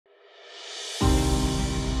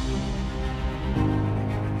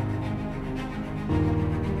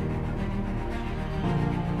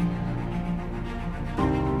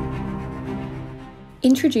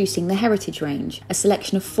Introducing the Heritage range, a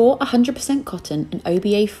selection of 4 100% cotton and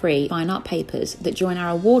OBA-free fine art papers that join our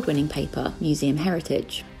award-winning paper, Museum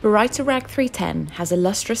Heritage. Baryta Rag 310 has a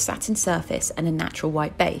lustrous satin surface and a natural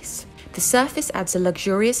white base. The surface adds a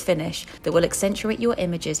luxurious finish that will accentuate your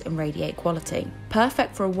images and radiate quality.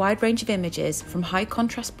 Perfect for a wide range of images, from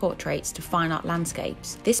high-contrast portraits to fine art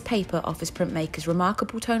landscapes, this paper offers printmakers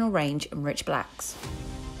remarkable tonal range and rich blacks.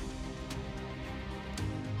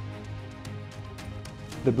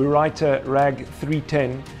 The Baryta Rag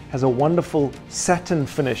 310 has a wonderful satin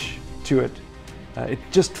finish to it. It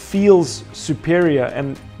just feels superior,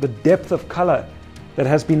 and the depth of color that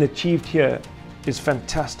has been achieved here is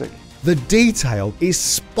fantastic. The detail is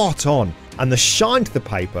spot on, and the shine to the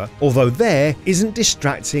paper, although there, isn't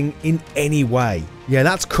distracting in any way. Yeah,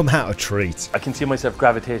 that's come out a treat. I can see myself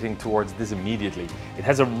gravitating towards this immediately. It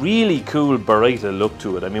has a really cool Baryta look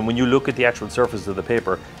to it. I mean, when you look at the actual surface of the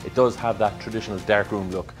paper, it does have that traditional darkroom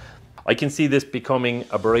look. I can see this becoming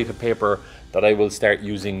a Baryta paper that I will start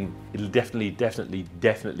using. It'll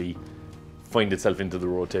definitely find itself into the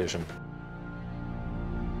rotation.